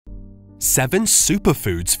7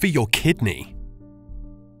 superfoods for your kidney.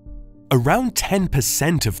 Around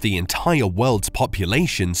 10% of the entire world's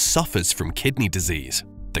population suffers from kidney disease.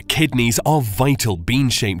 The kidneys are vital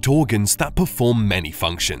bean-shaped organs that perform many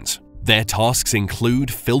functions. Their tasks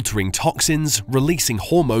include filtering toxins, releasing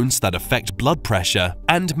hormones that affect blood pressure,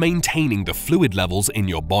 and maintaining the fluid levels in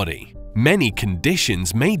your body. Many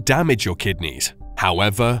conditions may damage your kidneys.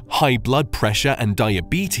 However, high blood pressure and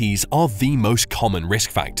diabetes are the most common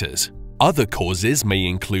risk factors. Other causes may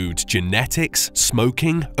include genetics,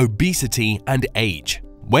 smoking, obesity, and age.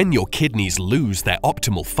 When your kidneys lose their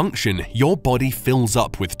optimal function, your body fills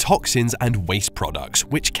up with toxins and waste products,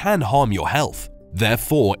 which can harm your health.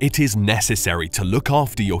 Therefore, it is necessary to look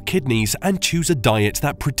after your kidneys and choose a diet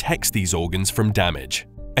that protects these organs from damage.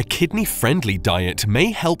 A kidney-friendly diet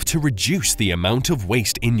may help to reduce the amount of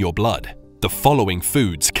waste in your blood. The following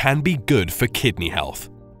foods can be good for kidney health.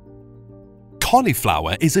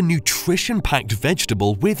 Cauliflower is a nutrition-packed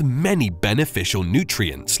vegetable with many beneficial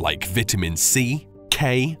nutrients like vitamin C,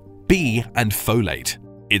 K, B, and folate.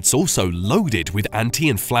 It's also loaded with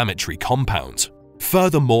anti-inflammatory compounds.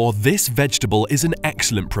 Furthermore, this vegetable is an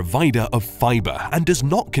excellent provider of fiber and does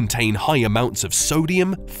not contain high amounts of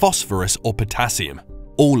sodium, phosphorus, or potassium.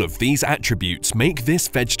 All of these attributes make this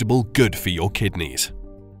vegetable good for your kidneys.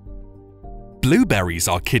 Blueberries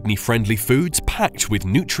are kidney-friendly foods packed with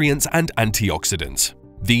nutrients and antioxidants.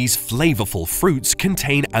 These flavorful fruits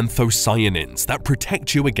contain anthocyanins that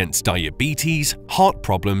protect you against diabetes, heart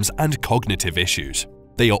problems, and cognitive issues.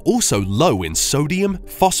 They are also low in sodium,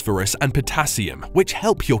 phosphorus, and potassium, which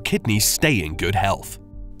help your kidneys stay in good health.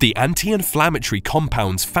 The anti-inflammatory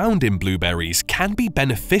compounds found in blueberries can be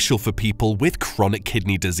beneficial for people with chronic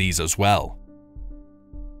kidney disease as well.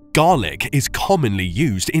 Garlic is commonly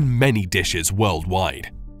used in many dishes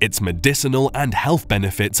worldwide. Its medicinal and health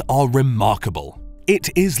benefits are remarkable. It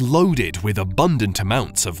is loaded with abundant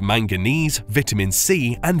amounts of manganese, vitamin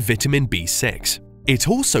C, and vitamin B6. It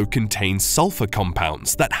also contains sulfur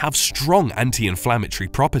compounds that have strong anti-inflammatory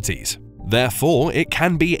properties. Therefore, it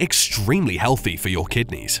can be extremely healthy for your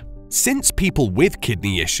kidneys. Since people with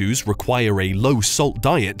kidney issues require a low-salt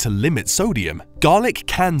diet to limit sodium, garlic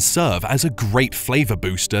can serve as a great flavor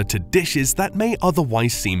booster to dishes that may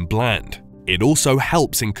otherwise seem bland. It also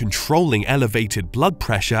helps in controlling elevated blood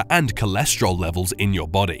pressure and cholesterol levels in your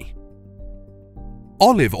body.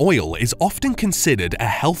 Olive oil is often considered a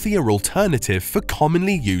healthier alternative for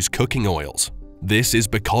commonly used cooking oils. This is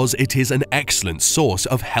because it is an excellent source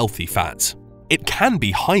of healthy fats. It can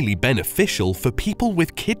be highly beneficial for people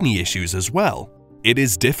with kidney issues as well. It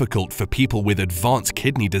is difficult for people with advanced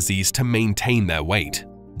kidney disease to maintain their weight.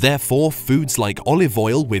 Therefore, foods like olive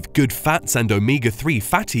oil with good fats and omega-3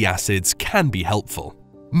 fatty acids can be helpful.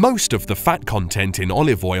 Most of the fat content in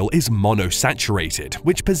olive oil is monosaturated,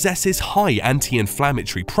 which possesses high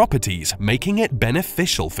anti-inflammatory properties, making it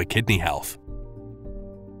beneficial for kidney health.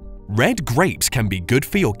 Red grapes can be good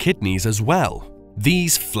for your kidneys as well.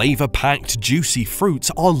 These flavor-packed, juicy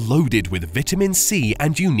fruits are loaded with vitamin C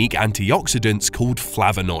and unique antioxidants called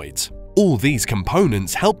flavonoids. All these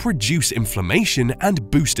components help reduce inflammation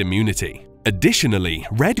and boost immunity. Additionally,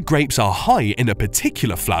 red grapes are high in a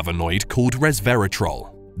particular flavonoid called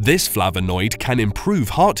resveratrol. This flavonoid can improve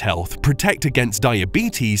heart health, protect against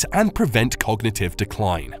diabetes, and prevent cognitive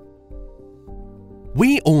decline.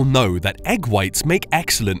 We all know that egg whites make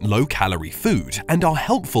excellent low-calorie food and are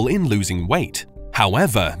helpful in losing weight.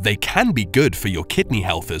 However, they can be good for your kidney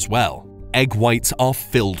health as well. Egg whites are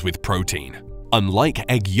filled with protein.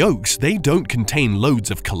 Unlike egg yolks, they don't contain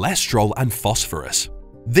loads of cholesterol and phosphorus.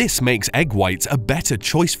 This makes egg whites a better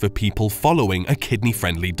choice for people following a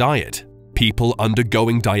kidney-friendly diet. People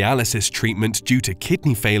undergoing dialysis treatment due to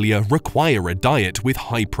kidney failure require a diet with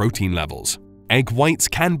high protein levels. Egg whites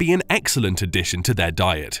can be an excellent addition to their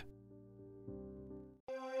diet.